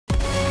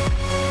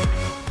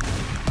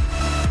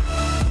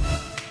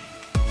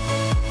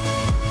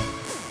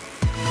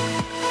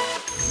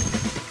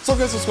So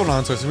guys, what's going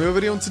on? So it's a new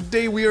video, and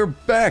today we are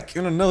back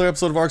in another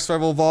episode of ARK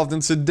Survival Evolved,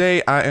 and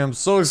today I am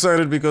so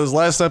excited because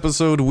last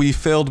episode we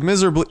failed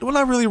miserably. Well,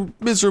 not really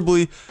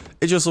miserably,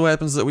 it just so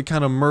happens that we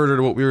kind of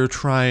murdered what we were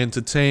trying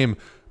to tame.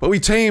 But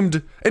we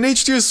tamed an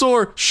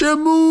Ichthyosaur!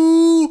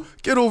 Shamu!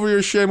 Get over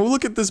here, Shamu.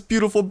 Look at this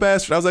beautiful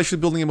bastard. I was actually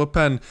building him a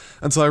pen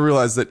until I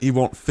realized that he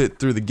won't fit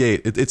through the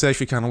gate. It's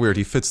actually kind of weird.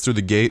 He fits through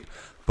the gate,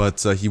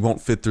 but he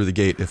won't fit through the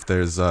gate if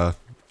there's a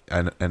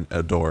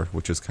door,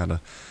 which is kind of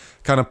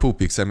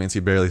poopy, because that means he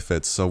barely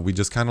fits. So we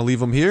just kind of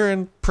leave him here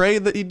and pray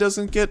that he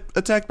doesn't get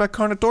attacked by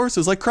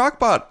Carnotauruses like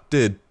Crocbot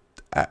did.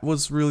 That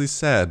was really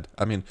sad.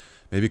 I mean,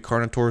 maybe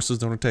Carnotauruses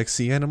don't attack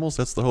sea animals.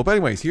 That's the hope.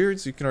 Anyways, here,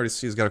 as you can already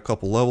see, he's got a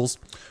couple levels.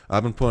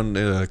 I've been putting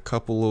a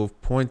couple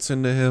of points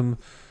into him.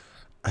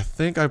 I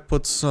think I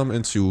put some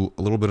into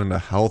a little bit into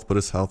health, but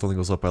his health only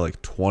goes up by like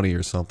 20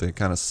 or something. It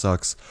kind of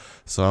sucks.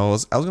 So I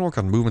was gonna work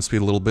on movement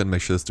speed a little bit and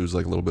make sure this dude's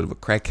like a little bit of a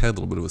crackhead, a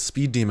little bit of a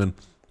speed demon,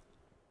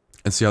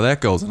 and see how that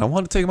goes. And I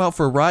want to take him out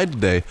for a ride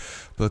today,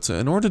 but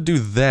in order to do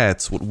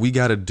that, what we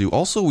got to do.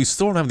 Also, we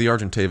still don't have the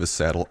Argentavis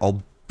saddle,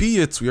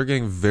 albeit we are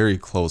getting very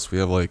close. We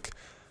have like,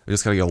 we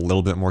just gotta get a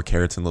little bit more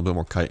keratin, a little bit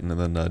more chitin,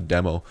 and then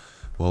Demo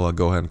will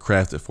go ahead and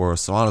craft it for us.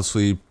 So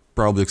honestly,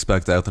 probably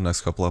expect that the next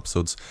couple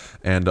episodes.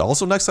 And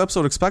also next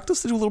episode, expect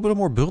us to do a little bit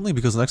more building,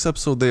 because next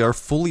episode they are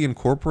fully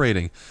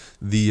incorporating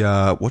the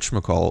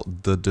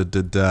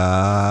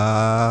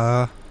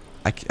whatchamacallit,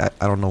 I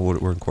don't know what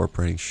we're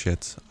incorporating.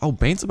 Shit. Oh,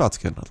 Bane's about to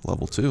get another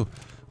level too.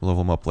 We'll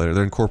level him up later.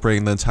 They're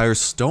incorporating the entire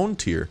stone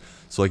tier.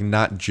 So like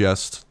not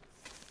just,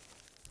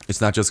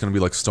 it's not just going to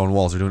be like stone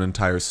walls. They're doing an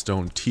entire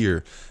stone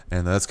tier.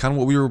 And that's kind of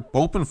what we were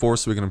hoping for,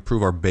 so we can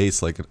improve our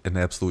base like an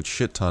absolute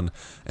shit ton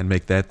and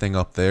make that thing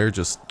up there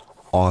just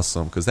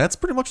awesome. Because that's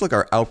pretty much like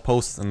our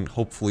outpost and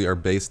hopefully our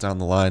base down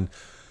the line.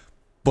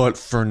 But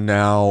for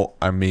now,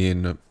 I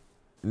mean,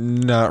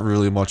 not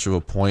really much of a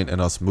point in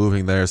us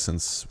moving there,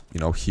 since, you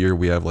know, here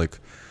we have like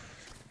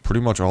pretty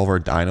much all of our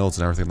dinos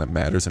and everything that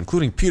matters,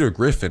 including Peter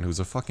Griffin, who's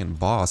a fucking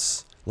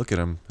boss. Look at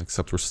him,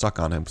 except we're stuck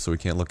on him, so we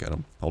can't look at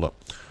him. Hold up.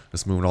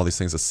 Just moving all these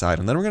things aside.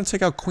 And then we're going to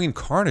take out Queen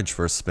Carnage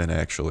for a spin,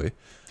 actually.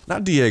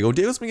 Not Diego.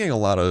 Diego's been getting a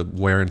lot of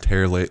wear and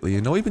tear lately. You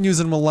know, we've been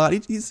using him a lot.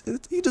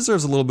 He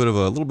deserves a little bit of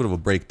a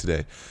break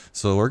today.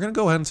 So we're going to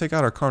go ahead and take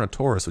out our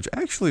Carnotaurus, which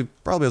actually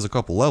probably has a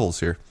couple levels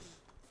here.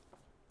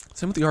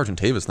 Same with the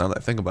Argentavis, now that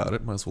I think about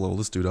it. Might as well level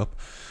this dude up.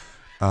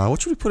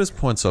 What should we put his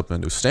points up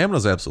into?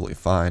 Stamina's absolutely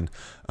fine.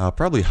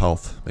 Probably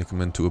health. Make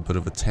him into a bit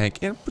of a tank.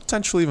 And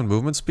potentially even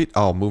movement speed.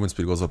 Oh, movement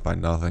speed goes up by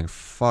nothing.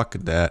 Fuck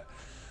that.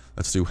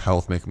 Let's do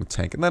health, make him a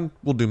tank. And then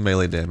we'll do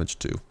melee damage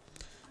too.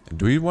 And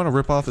do we want to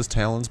rip off his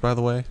talons, by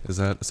the way? Is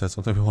that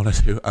something we want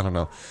to do? I don't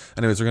know.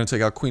 Anyways, we're going to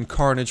take out Queen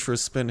Carnage for a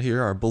spin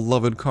here. Our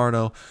beloved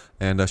Carno.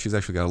 And she's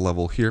actually got a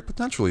level here.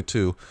 Potentially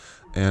too.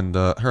 And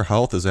her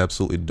health is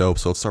absolutely dope,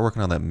 so let's start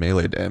working on that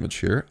melee damage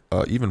here.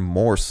 Even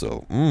more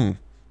so.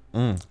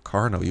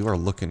 Carno, you are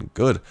looking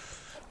good.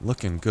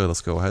 Looking good. Let's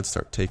go ahead,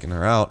 start taking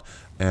her out.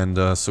 And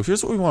so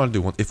here's what we want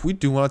to do. If we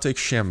do want to take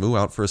Shamu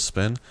out for a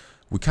spin,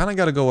 we kind of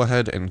got to go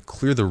ahead and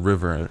clear the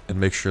river and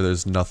make sure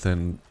there's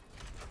nothing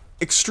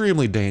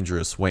extremely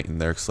dangerous waiting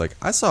there. Because, like,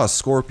 I saw a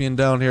scorpion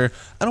down here.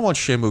 I don't want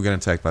Shamu getting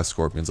attacked by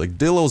scorpions. Like,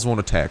 Dillos won't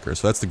attack her,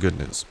 so that's the good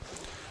news.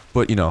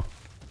 But, you know,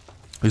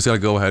 we just gotta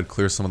go ahead,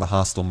 clear some of the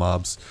hostile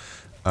mobs,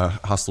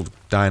 hostile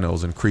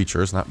dinos and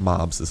creatures, not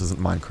mobs. This isn't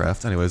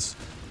Minecraft. Anyways,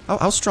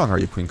 how strong are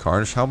you, Queen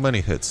Carnage? How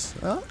many hits?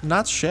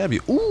 Not shabby.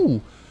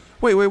 Ooh,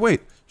 wait.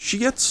 She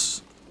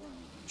gets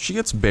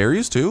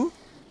berries too,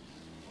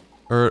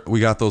 or we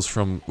got those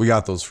from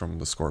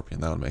the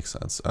scorpion. That would make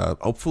sense.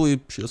 Hopefully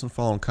she doesn't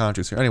fall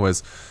unconscious here.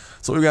 Anyways,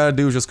 so what we gotta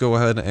do is just go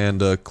ahead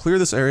and clear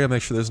this area,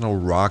 make sure there's no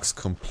rocks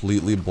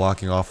completely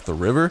blocking off the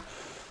river.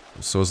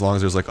 So as long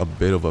as there's like a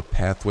bit of a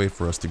pathway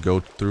for us to go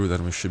through,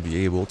 then we should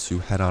be able to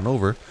head on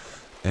over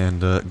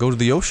and go to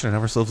the ocean and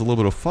have ourselves a little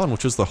bit of fun,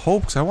 which is the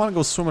hope, because I want to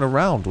go swimming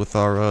around with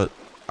our,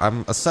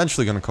 I'm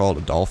essentially going to call it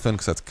a dolphin,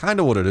 because that's kind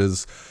of what it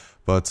is,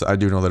 but I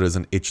do know that it is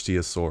an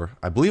Ichthyosaur.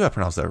 I believe I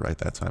pronounced that right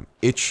that time.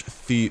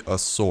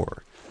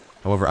 Ichthyosaur.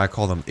 However, I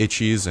call them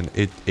Itchies and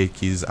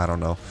Ickies, I don't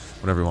know,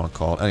 whatever you want to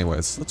call it.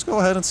 Anyways, let's go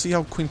ahead and see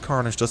how Queen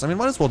Carnage does. I mean,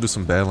 might as well do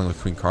some battling with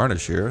Queen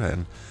Carnage here,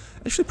 and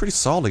actually pretty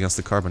solid against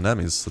the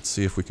Carbonemies. Let's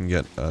see if we can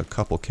get a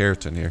couple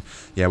keratin here.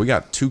 Yeah, we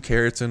got 2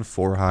 keratin,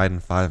 4 hide,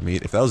 and 5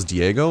 meat. If that was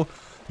Diego,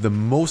 the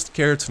most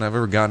keratin I've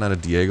ever gotten out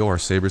of Diego, our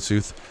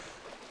Sabretooth,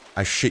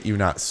 I shit you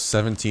not,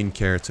 17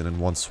 keratin in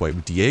one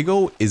swipe.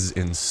 Diego is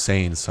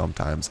insane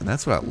sometimes, and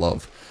that's what I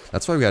love.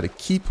 That's why we got to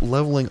keep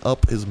leveling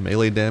up his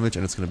melee damage,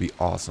 and it's going to be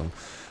awesome.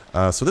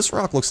 So this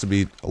rock looks to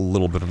be a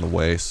little bit in the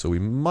way, so we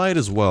might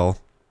as well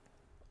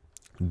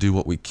do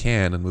what we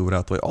can and move it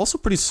out the way. Also,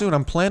 pretty soon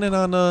I'm planning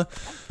on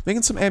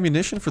making some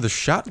ammunition for the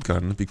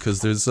shotgun,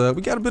 because there's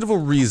we got a bit of a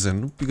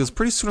reason, because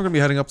pretty soon we're gonna be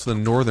heading up to the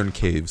northern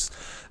caves,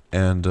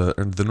 and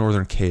the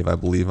northern cave, I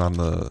believe, on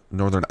the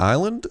northern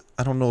island.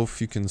 I don't know if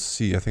you can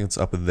see. I think it's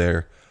up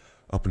there,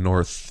 up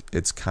north.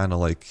 It's kind of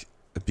like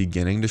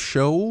beginning to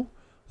show.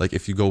 Like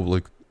if you go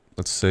like,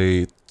 let's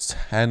say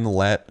 10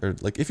 or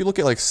like if you look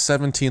at like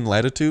 17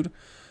 latitude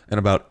and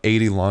about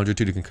 80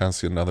 longitude, you can kind of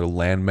see another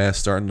landmass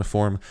starting to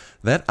form.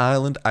 That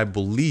island, I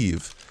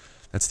believe,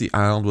 that's the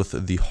island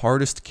with the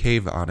hardest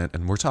cave on it,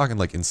 and we're talking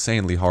like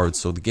insanely hard.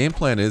 So the game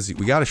plan is,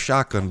 we got a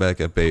shotgun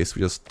back at base,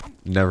 we just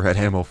never had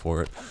ammo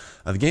for it.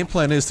 The game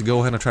plan is to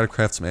go ahead and try to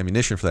craft some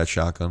ammunition for that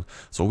shotgun.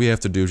 So what we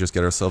have to do is just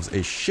get ourselves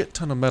a shit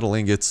ton of metal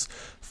ingots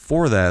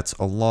for that,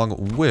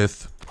 along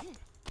with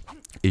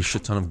a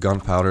shit ton of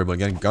gunpowder. But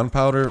again,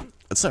 gunpowder,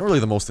 it's not really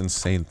the most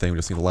insane thing. We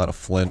just need a lot of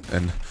flint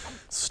and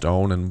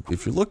stone. And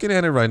if you're looking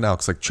at it right now,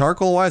 because like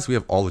charcoal wise, we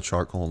have all the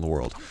charcoal in the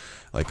world.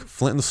 Like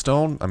flint and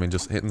stone, I mean,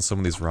 just hitting some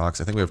of these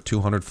rocks. I think we have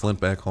 200 flint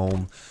back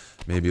home,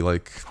 maybe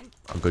like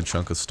a good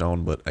chunk of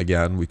stone, but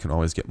again, we can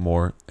always get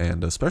more.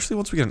 And especially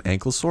once we get an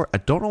Ichthyosaur, I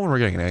don't know when we're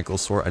getting an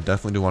Ichthyosaur. I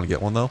definitely do want to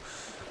get one though.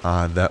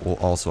 That will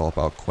also help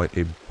out quite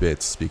a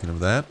bit. Speaking of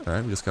that, all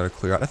right, we just got to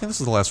clear out. I think this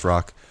is the last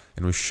rock,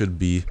 and we should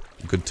be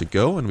good to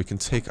go. And we can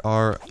take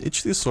our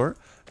Ichthyosaur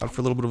out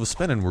for a little bit of a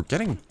spin, and we're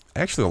getting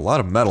actually a lot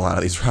of metal out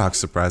of these rocks,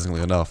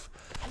 surprisingly enough.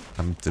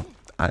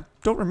 I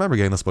don't remember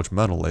getting this much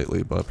metal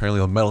lately, but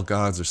apparently the metal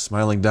gods are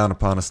smiling down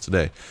upon us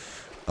today.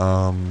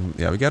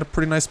 Yeah, we got a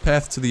pretty nice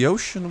path to the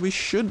ocean. We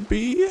should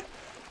be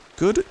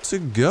good to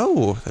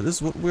go. That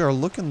is what we are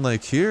looking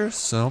like here.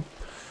 So,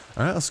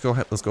 all right, let's go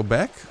ahead. Let's go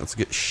back. Let's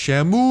get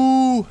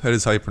Shamu. That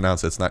is how you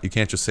pronounce it. It's not. You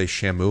can't just say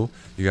Shamu.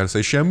 You gotta say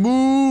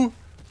Shamu.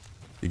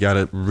 You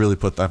gotta really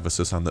put the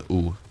emphasis on the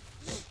ooh.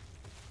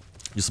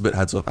 Just a bit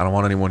heads up. I don't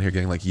want anyone here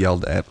getting like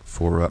yelled at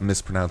for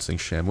mispronouncing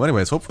Shamu.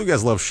 Anyways, hopefully you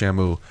guys love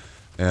Shamu.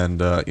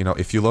 And, you know,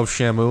 if you love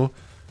Shamu,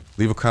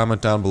 leave a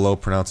comment down below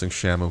pronouncing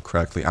Shamu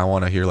correctly. I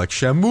want to hear, like,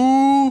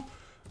 Shamu!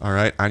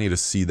 Alright, I need to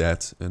see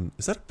that. And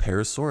is that a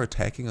parasaur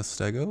attacking a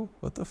stego?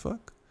 What the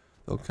fuck?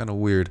 That looked kind of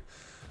weird.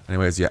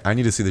 Anyways, yeah, I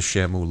need to see the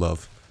Shamu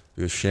love.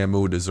 Because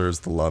Shamu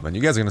deserves the love. And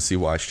you guys are going to see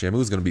why. Shamu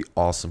is going to be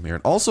awesome here.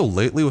 And also,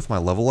 lately with my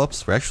level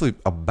ups, we're actually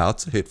about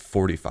to hit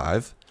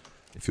 45.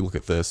 If you look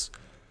at this.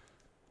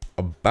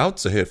 About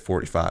to hit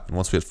 45, and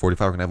once we hit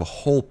 45, we're gonna have a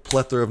whole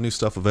plethora of new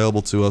stuff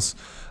available to us,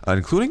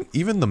 including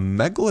even the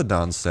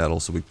Megalodon saddle.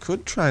 So we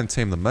could try and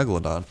tame the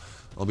Megalodon,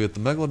 albeit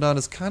the Megalodon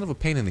is kind of a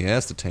pain in the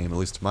ass to tame, at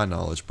least to my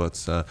knowledge.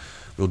 But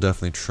we'll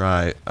definitely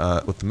try.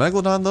 With the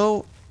Megalodon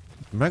though,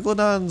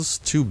 Megalodon's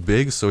too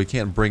big, so we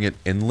can't bring it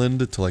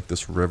inland to like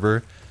this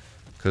river,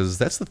 because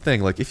that's the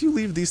thing. Like if you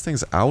leave these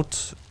things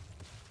out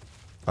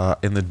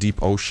in the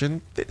deep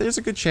ocean, there's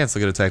a good chance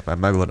they'll get attacked by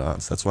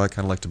Megalodons. That's why I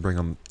kind of like to bring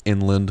them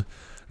inland.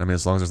 I mean,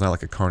 as long as there's not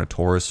like a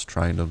Carnotaurus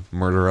trying to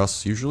murder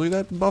us, usually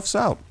that buffs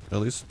out. At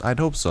least, I'd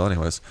hope so.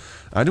 Anyways,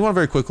 I do want to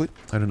very quickly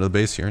head into the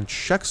base here and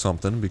check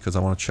something, because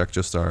I want to check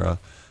just our, how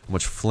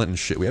much flint and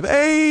shit we have.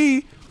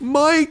 Hey,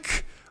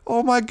 Mike!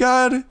 Oh my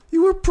god,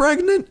 you were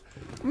pregnant!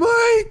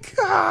 Mike!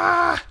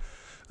 Ah!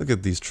 Look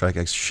at these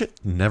Trigex.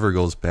 Shit never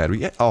goes bad.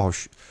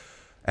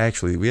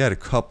 Actually, we had a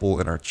couple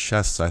in our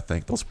chests, I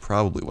think. Those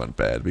probably went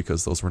bad,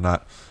 because those were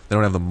not, they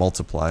don't have the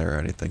multiplier or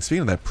anything.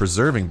 Speaking of that,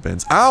 preserving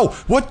bins. Ow!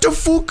 What the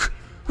fuck?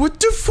 What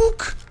the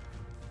fuck?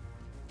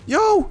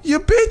 Yo, you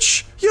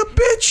bitch! You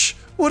bitch!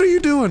 What are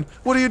you doing?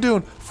 What are you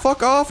doing?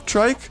 Fuck off,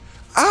 Trike!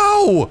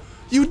 Ow!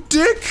 You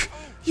dick!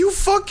 You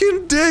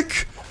fucking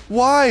dick!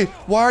 Why?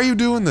 Why are you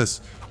doing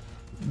this?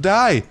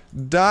 Die!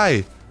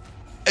 Die!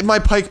 And my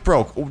pike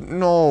broke. Oh,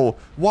 no.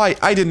 Why?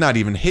 I did not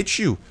even hit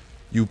you.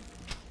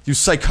 You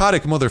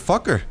psychotic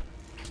motherfucker.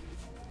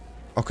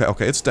 Okay,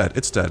 okay, it's dead.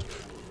 It's dead.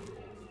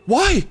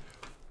 Why?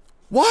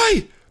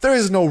 Why? There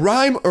is no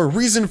rhyme or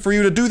reason for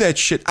you to do that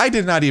shit. I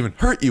did not even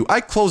hurt you. I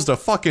closed the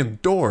fucking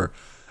door.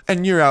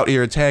 And you're out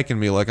here attacking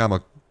me like I'm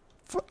a...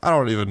 I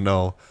don't even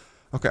know.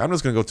 Okay, I'm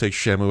just gonna go take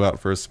Shamu out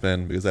for a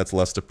spin, because that's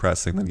less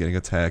depressing than getting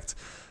attacked.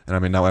 And I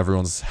mean, now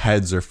everyone's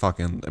heads are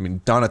fucking... I mean,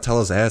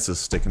 Donatello's ass is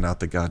sticking out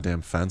the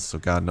goddamn fence, so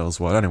God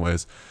knows what.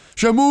 Anyways,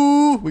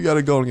 Shamu! We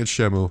gotta go and get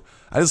Shamu.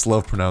 I just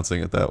love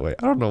pronouncing it that way.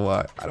 I don't know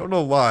why. I don't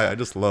know why. I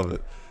just love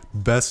it.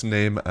 Best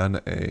name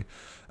N-A.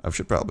 I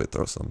should probably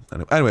throw some.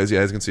 Anyways, yeah,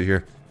 as you can see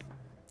here.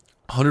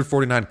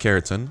 149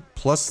 keratin,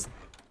 plus... Did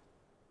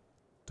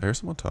I hear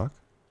someone talk?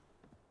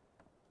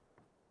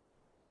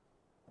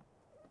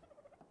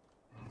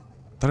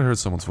 I thought I heard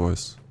someone's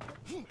voice.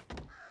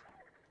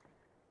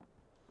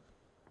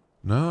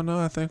 No,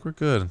 I think we're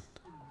good.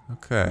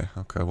 Okay,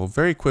 okay. Well,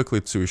 very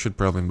quickly, too, we should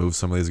probably move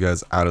some of these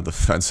guys out of the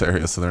fence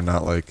area so they're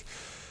not, like...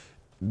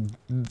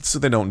 So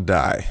they don't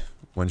die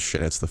when shit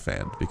hits the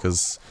fan,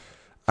 because...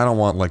 I don't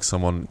want, like,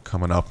 someone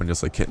coming up and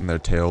just, like, hitting their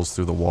tails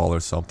through the wall or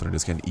something, or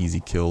just getting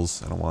easy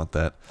kills. I don't want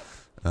that.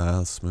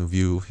 Let's move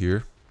you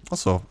here.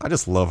 Also, I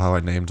just love how I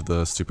named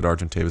the stupid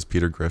Argentavis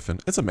Peter Griffin.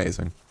 It's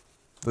amazing.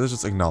 Let's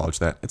just acknowledge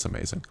that. It's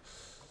amazing.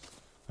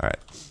 Alright.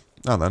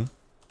 Now then.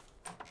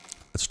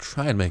 Let's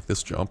try and make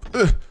this jump.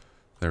 Ugh.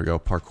 There we go.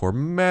 Parkour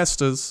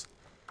masters.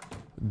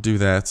 Do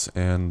that,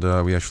 and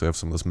we actually have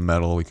some of this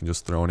metal we can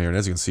just throw in here. And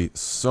as you can see,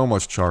 so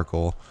much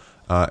charcoal.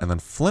 And then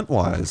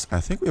flint-wise, I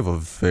think we have a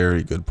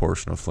very good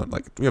portion of flint.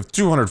 Like, we have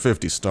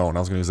 250 stone. I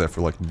was going to use that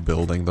for, like,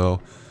 building,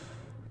 though.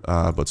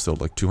 But still,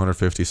 like,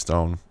 250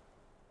 stone.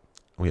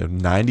 We have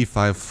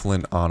 95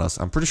 flint on us.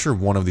 I'm pretty sure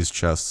one of these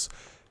chests...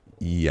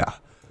 Yeah.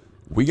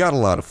 We got a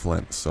lot of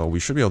flint, so we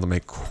should be able to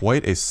make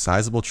quite a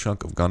sizable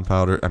chunk of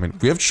gunpowder. I mean,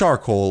 we have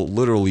charcoal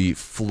literally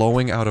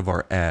flowing out of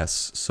our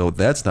ass, so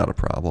that's not a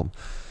problem.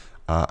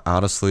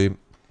 Honestly,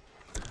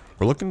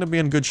 we're looking to be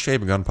in good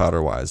shape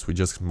gunpowder-wise. We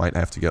just might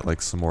have to get,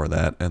 like, some more of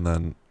that, and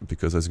then,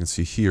 because as you can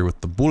see here with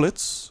the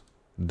bullets,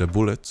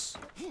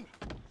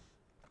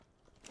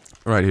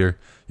 right here,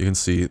 you can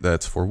see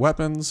that's for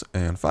weapons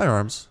and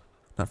firearms,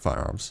 not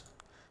firearms,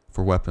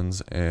 for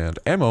weapons and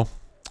ammo.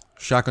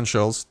 Shotgun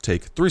shells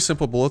take 3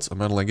 simple bullets, a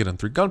metal ingot, and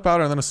 3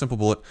 gunpowder, and then a simple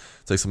bullet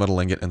takes a metal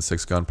ingot and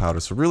 6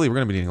 gunpowder. So really, we're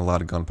going to be needing a lot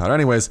of gunpowder.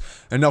 Anyways,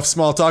 enough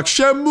small talk.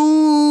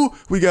 Shamu!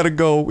 We got to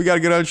go. We got to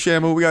get out of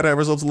Shamu. We got to have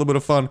ourselves a little bit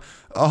of fun.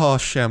 Oh,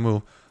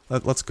 Shamu.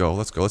 Let's go.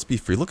 Let's go. Let's be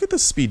free. Look at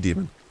this speed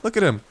demon. Look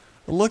at him.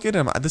 Look at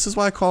him. This is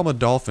why I call him a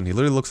dolphin. He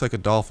literally looks like a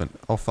dolphin.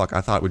 Oh, fuck. I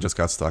thought we just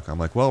got stuck. I'm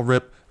like, well,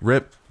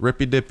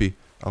 rippy dippy.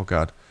 Oh,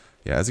 God.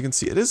 Yeah, as you can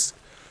see, it is...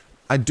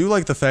 I do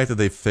like the fact that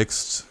they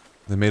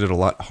made it a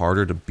lot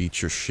harder to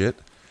beat your shit.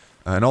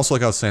 And also,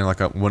 like I was saying, like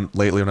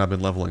lately when I've been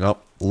leveling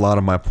up, a lot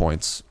of my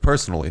points,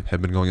 personally,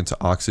 have been going into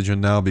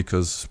oxygen now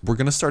because we're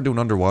going to start doing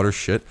underwater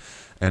shit.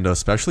 And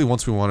especially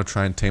once we want to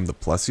try and tame the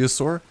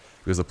Plesiosaur,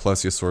 because the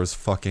Plesiosaur is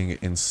fucking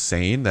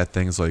insane. That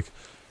thing's like,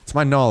 to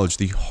my knowledge,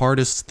 the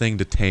hardest thing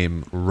to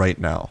tame right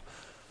now.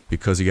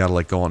 Because you gotta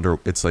like go under,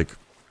 it's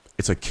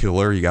a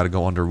killer, you gotta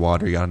go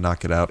underwater, you gotta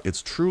knock it out.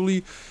 It's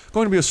truly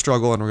going to be a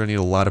struggle and we're gonna need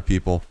a lot of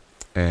people.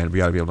 And we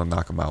gotta be able to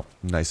knock them out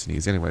nice and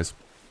easy. Anyways,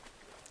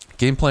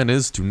 game plan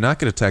is to not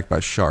get attacked by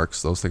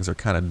sharks. Those things are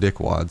kind of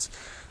dickwads.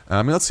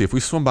 I mean, let's see, if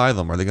we swim by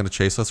them, are they gonna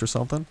chase us or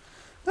something?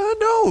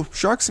 No,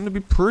 sharks seem to be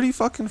pretty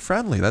fucking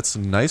friendly. That's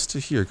nice to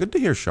hear. Good to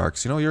hear,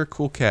 sharks. You know, you're a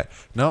cool cat.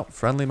 No,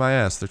 friendly my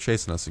ass. They're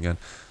chasing us again.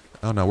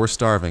 Oh no, we're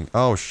starving.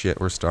 Oh shit,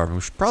 we're starving.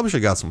 We probably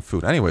should have got some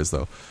food. Anyways,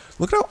 though,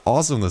 look at how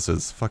awesome this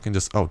is. Fucking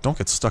just, oh, don't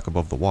get stuck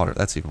above the water.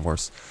 That's even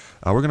worse.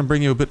 We're gonna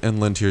bring you a bit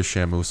inland here,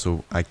 Shamu,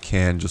 so I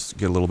can just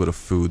get a little bit of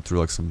food through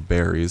like some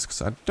berries, because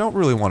I don't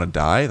really want to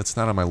die. That's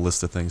not on my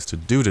list of things to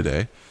do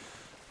today.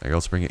 There you go,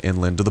 let's bring you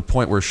inland to the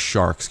point where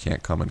sharks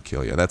can't come and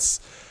kill you. That's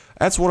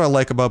what I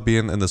like about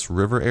being in this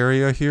river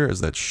area here,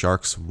 is that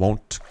sharks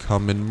won't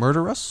come and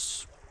murder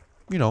us.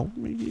 You know,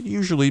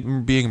 usually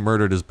being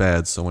murdered is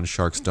bad, so when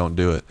sharks don't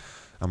do it,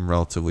 I'm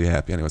relatively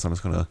happy. Anyways, I'm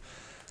just gonna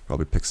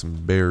probably pick some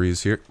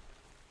berries here.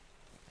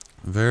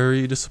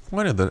 Very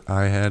disappointed that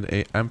I had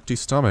an empty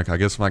stomach. I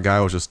guess my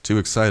guy was just too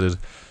excited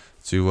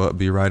to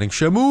be riding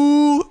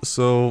Shamu,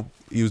 so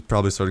he was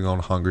probably starting on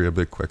hungry a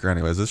bit quicker.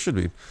 Anyways, this should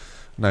be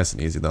nice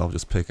and easy though.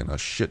 Just picking a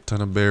shit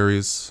ton of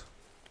berries.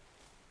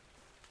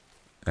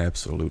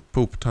 Absolute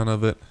poop ton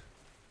of it.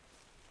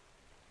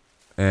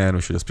 And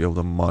we should just be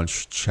able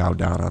to chow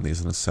down on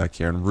these in a sec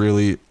here. And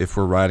really, if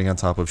we're riding on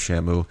top of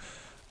Shamu,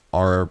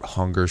 our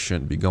hunger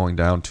shouldn't be going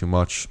down too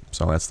much.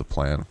 So that's the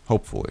plan,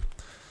 hopefully.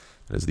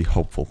 That is the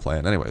hopeful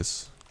plan.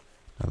 Anyways,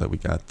 now that we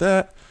got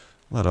that,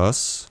 let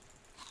us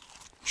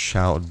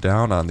chow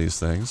down on these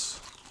things.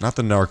 Not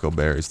the narco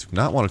berries. Do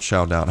not want to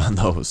chow down on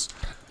those.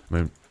 I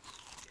mean,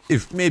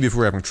 maybe if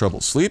we're having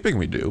trouble sleeping,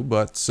 we do,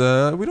 but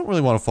we don't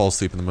really want to fall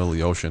asleep in the middle of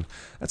the ocean.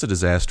 That's a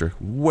disaster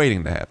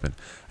waiting to happen.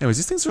 Anyways,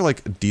 these things are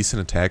like decent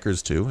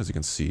attackers too, as you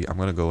can see. I'm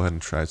going to go ahead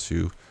and try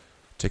to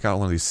take out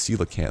one of these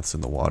coelacanths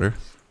in the water.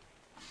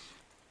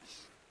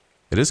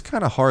 It is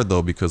kind of hard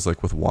though, because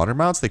like with water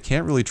mounts, they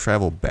can't really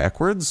travel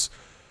backwards.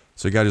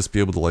 So you got to just be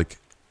able to like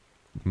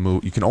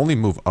move. You can only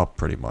move up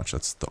pretty much.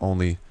 That's the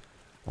only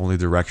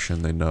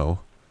direction they know.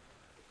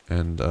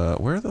 And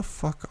where the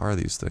fuck are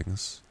these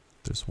things?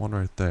 There's one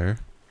right there.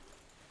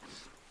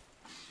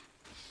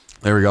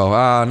 There we go.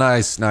 Ah,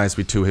 nice, nice.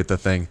 We two hit the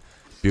thing.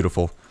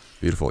 Beautiful,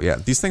 beautiful. Yeah,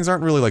 these things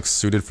aren't really like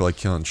suited for like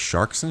killing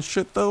sharks and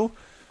shit though.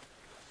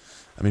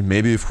 I mean,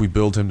 maybe if we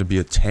build him to be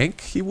a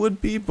tank, he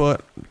would be,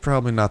 but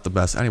probably not the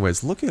best.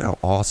 Anyways, look at how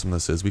awesome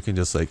this is. We can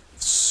just like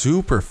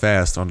super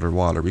fast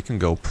underwater. We can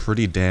go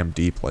pretty damn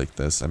deep like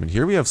this. I mean,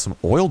 here we have some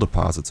oil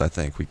deposits, I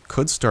think. We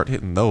could start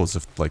hitting those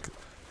if like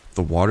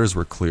the waters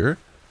were clear.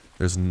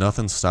 There's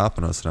nothing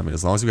stopping us. And I mean,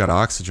 as long as we got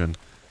oxygen,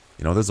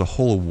 you know, there's a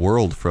whole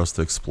world for us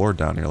to explore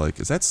down here. Like,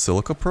 is that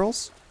silica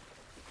pearls?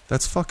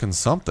 That's fucking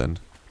something.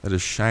 That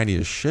is shiny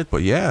as shit.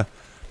 But yeah,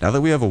 now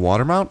that we have a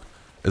water mount,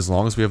 as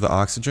long as we have the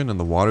oxygen and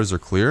the waters are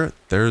clear,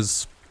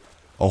 there's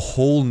a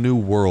whole new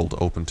world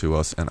open to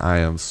us. And I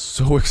am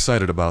so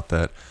excited about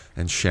that.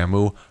 And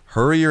Shamu,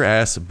 hurry your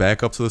ass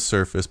back up to the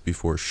surface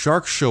before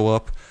sharks show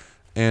up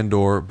and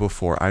or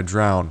before I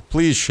drown.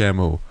 Please,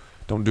 Shamu,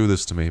 don't do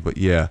this to me. But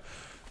yeah.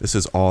 This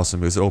is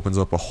awesome because it opens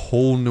up a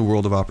whole new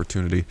world of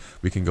opportunity.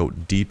 We can go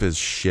deep as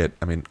shit.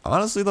 I mean,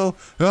 honestly though,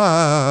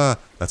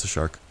 that's a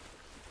shark.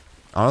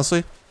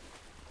 Honestly,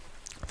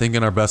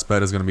 thinking our best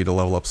bet is going to be to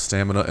level up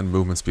stamina and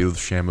movement speed with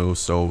Shamu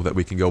so that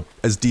we can go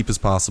as deep as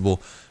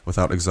possible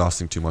without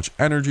exhausting too much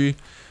energy.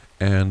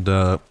 And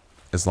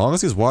as long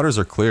as these waters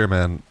are clear,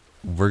 man,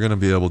 we're going to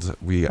be able to,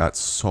 we got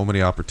so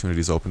many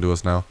opportunities open to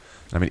us now.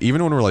 I mean,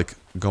 even when we're like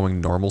going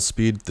normal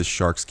speed, the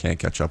sharks can't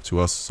catch up to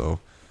us, so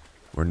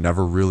we're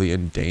never really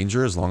in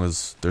danger as long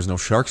as there's no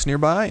sharks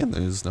nearby and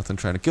there's nothing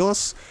trying to kill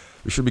us.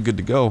 We should be good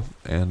to go.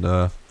 And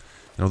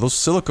You know, those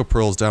silica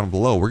pearls down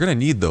below, we're going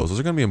to need those. Those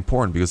are going to be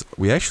important because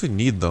we actually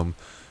need them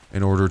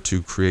in order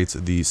to create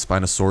the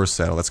Spinosaurus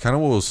saddle. That's kind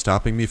of what was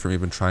stopping me from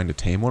even trying to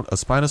tame a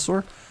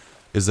Spinosaur.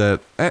 Is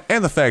that,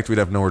 and the fact we'd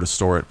have nowhere to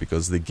store it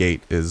because the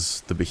gate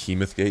is the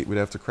behemoth gate we'd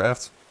have to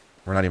craft.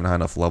 We're not even high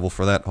enough level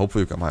for that.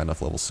 Hopefully we become high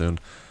enough level soon.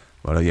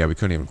 But yeah, we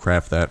couldn't even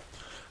craft that.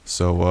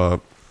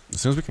 So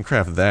as soon as we can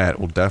craft that,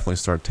 we'll definitely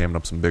start taming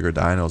up some bigger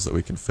dinos that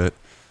we can fit.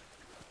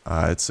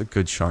 It's a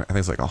good chunk. I think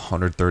it's like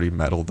 130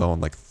 metal though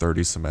and like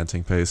 30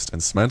 cementing paste.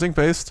 And cementing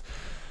paste,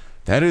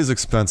 that is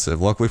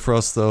expensive. Luckily for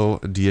us though,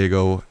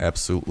 Diego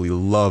absolutely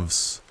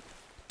loves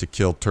to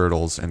kill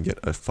turtles and get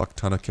a fuck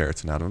ton of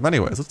keratin out of them.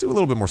 Anyways, let's do a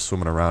little bit more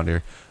swimming around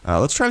here.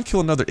 Let's try and kill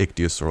another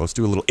Ichthyosaur. Let's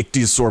do a little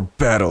Ichthyosaur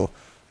battle.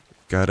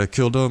 Gotta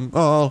kill them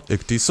all,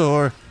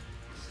 Ichthyosaur.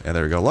 And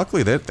there we go.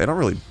 Luckily, they don't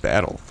really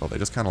battle, though. They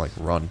just kind of like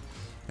run.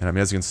 And I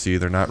mean, as you can see,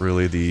 they're not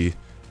really the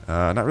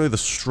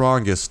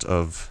strongest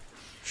of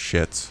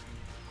shit.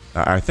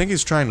 I think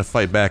he's trying to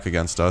fight back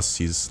against us.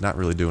 He's not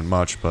really doing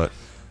much, but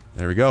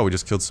there we go. We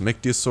just killed some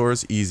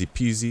Ichthyosaurs. Easy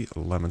peasy,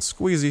 lemon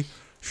squeezy.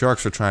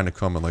 Sharks are trying to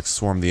come and like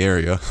swarm the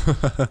area.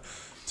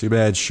 Too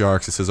bad,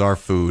 sharks. This is our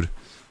food.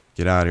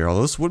 Get out of here.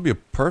 Although this would be a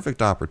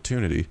perfect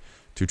opportunity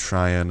to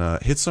try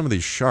and hit some of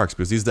these sharks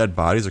because these dead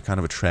bodies are kind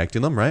of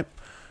attracting them, right?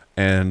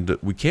 And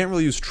we can't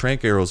really use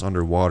trank arrows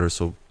underwater,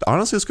 so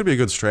honestly this could be a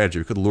good strategy.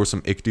 We could lure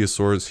some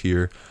Ichthyosaurs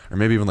here, or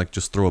maybe even like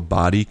just throw a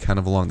body kind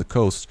of along the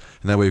coast,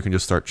 and that way we can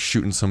just start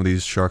shooting some of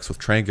these sharks with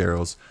trank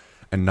arrows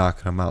and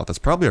knocking them out. That's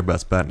probably our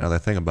best bet now that I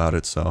think about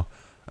it. So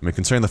I mean,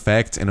 considering the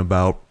fact in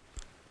about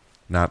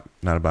not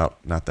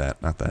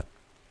that.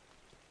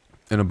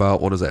 In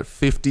about, what is that,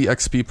 50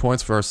 XP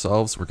points for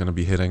ourselves, we're gonna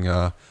be hitting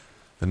the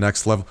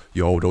next level.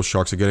 Yo, those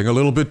sharks are getting a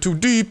little bit too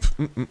deep.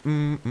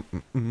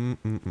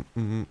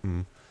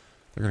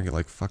 They're gonna get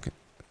like fucking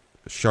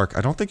shark.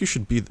 I don't think you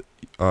should be.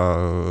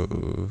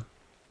 Well,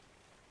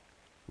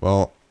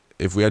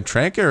 if we had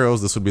trank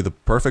arrows, this would be the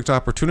perfect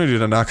opportunity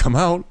to knock them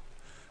out.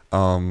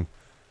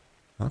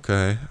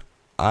 Okay,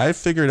 I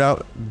figured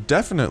out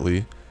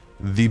definitely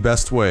the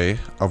best way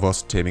of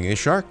us taming a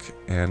shark.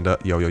 And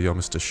yo,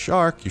 Mr.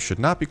 Shark, you should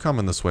not be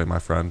coming this way, my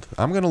friend.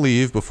 I'm gonna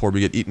leave before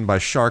we get eaten by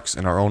sharks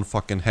in our own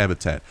fucking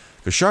habitat.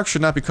 Because sharks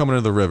should not be coming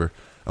into the river.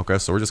 Okay,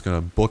 so we're just gonna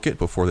book it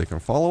before they can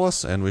follow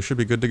us, and we should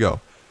be good to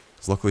go.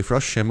 Luckily for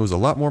us, Shamu's a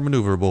lot more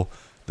maneuverable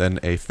than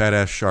a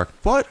fat-ass shark.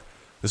 But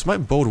this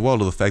might bode well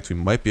to the fact we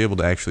might be able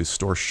to actually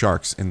store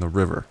sharks in the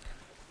river.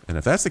 And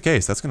if that's the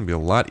case, that's going to be a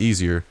lot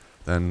easier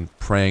than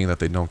praying that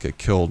they don't get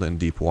killed in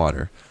deep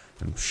water.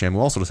 And Shamu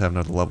also does have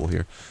another level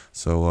here.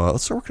 So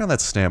let's start working on that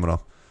stamina.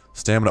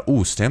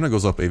 Ooh, stamina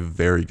goes up a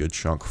very good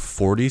chunk.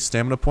 40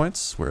 stamina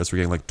points, whereas we're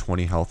getting like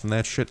 20 health in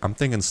that shit. I'm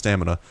thinking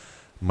stamina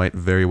might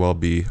very well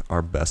be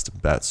our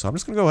best bet. So I'm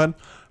just going to go ahead,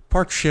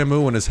 park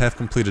Shamu in his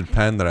half-completed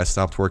pen that I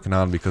stopped working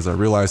on because I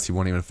realized he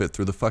won't even fit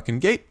through the fucking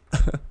gate.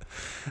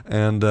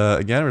 And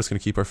again, we're just gonna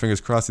keep our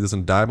fingers crossed he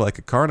doesn't die by like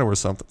a carno or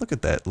something. Look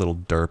at that little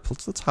derp.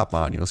 Let's hop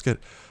on you. Let's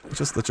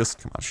just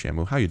come on,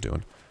 Shamu. How you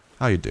doing?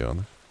 How you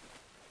doing?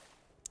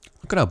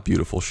 Look at how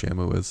beautiful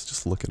Shamu is.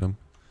 Just look at him.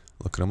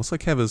 Look at him. Let's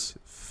like have his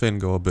fin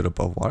go a bit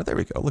above water. There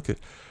we go.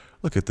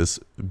 Look at this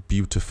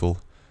beautiful,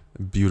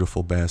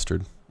 beautiful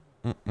bastard.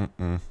 I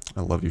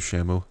love you,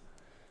 Shamu.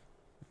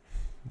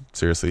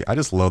 Seriously, I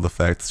just love the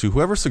fact, to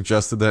whoever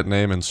suggested that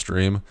name in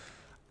stream,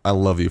 I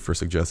love you for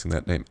suggesting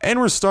that name. And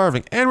we're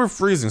starving, and we're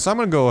freezing, so I'm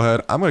gonna go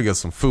ahead, I'm gonna get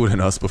some food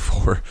in us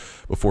before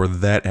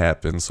that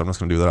happens, so I'm just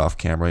gonna do that off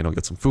camera, you know,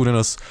 get some food in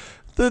us.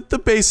 The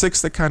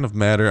basics that kind of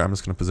matter. I'm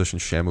just gonna position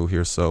Shamu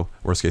here, so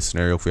worst case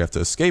scenario, if we have to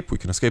escape, we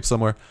can escape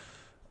somewhere.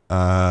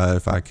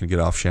 If I can get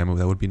off Shamu,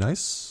 that would be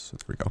nice. There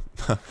we go.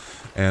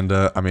 And,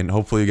 I mean,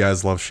 hopefully you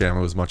guys love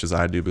Shamu as much as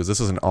I do, because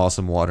this is an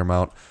awesome water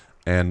mount.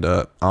 And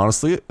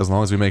honestly, as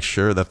long as we make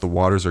sure that the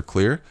waters are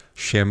clear,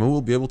 Shamu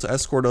will be able to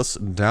escort us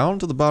down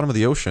to the bottom of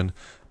the ocean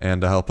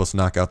and help us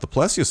knock out the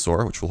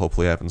Plesiosaur, which will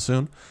hopefully happen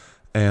soon.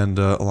 And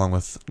along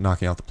with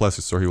knocking out the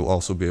Plesiosaur, he will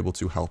also be able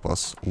to help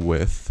us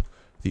with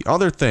the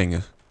other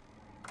thing.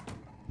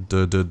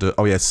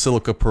 Oh yeah,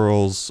 silica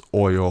pearls,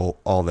 oil,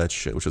 all that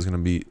shit, which is going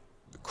to be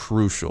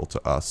crucial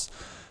to us.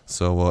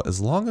 So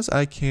as long as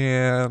I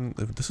can...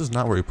 This is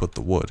not where we put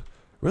the wood.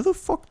 Where the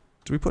fuck...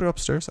 Did we put it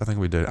upstairs? I think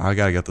we did. I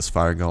gotta get this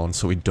fire going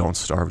so we don't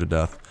starve to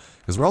death.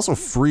 Because we're also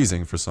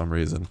freezing for some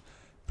reason.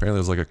 Apparently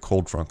there's like a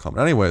cold front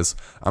coming. Anyways,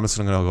 I'm just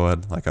gonna go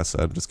ahead, like I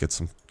said, just get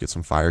some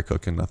fire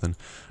cooking. Nothing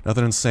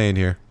insane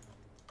here.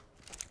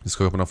 Just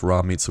cook up enough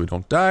raw meat so we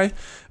don't die.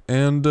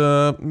 And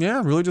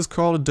yeah, really just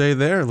call it a day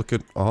there. Look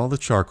at all the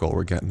charcoal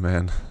we're getting,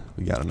 man.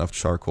 We got enough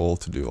charcoal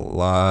to do a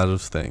lot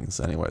of things.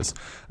 Anyways,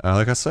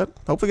 like I said,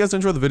 hopefully you guys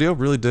enjoyed the video.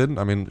 Really did.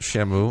 I mean,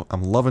 Shamu.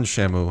 I'm loving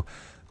Shamu.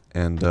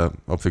 And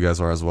hopefully you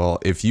guys are as well.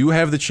 If you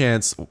have the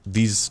chance,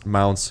 these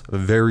mounts are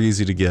very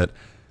easy to get.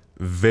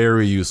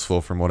 Very useful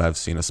from what I've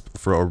seen.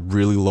 For a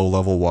really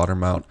low-level water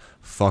mount,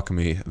 fuck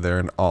me. They're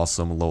an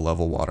awesome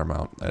low-level water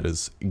mount. That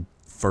is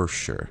for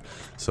sure.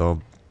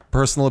 So,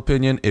 Personal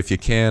opinion, if you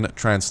can,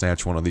 try and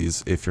snatch one of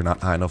these if you're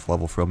not high enough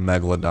level for a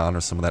Megalodon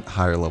or some of that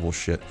higher level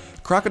shit.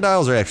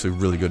 Crocodiles are actually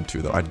really good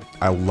too, though.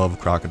 I love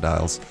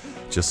crocodiles.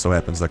 Just so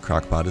happens that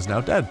Crocpod is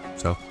now dead,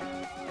 so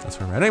that's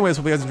where we're at. Anyways,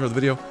 hope you guys enjoyed the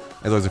video.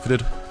 As always, if you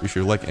did, be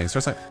sure to like and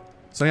Starsnipe.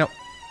 Signing out.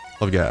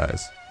 Love you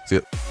guys. See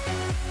ya.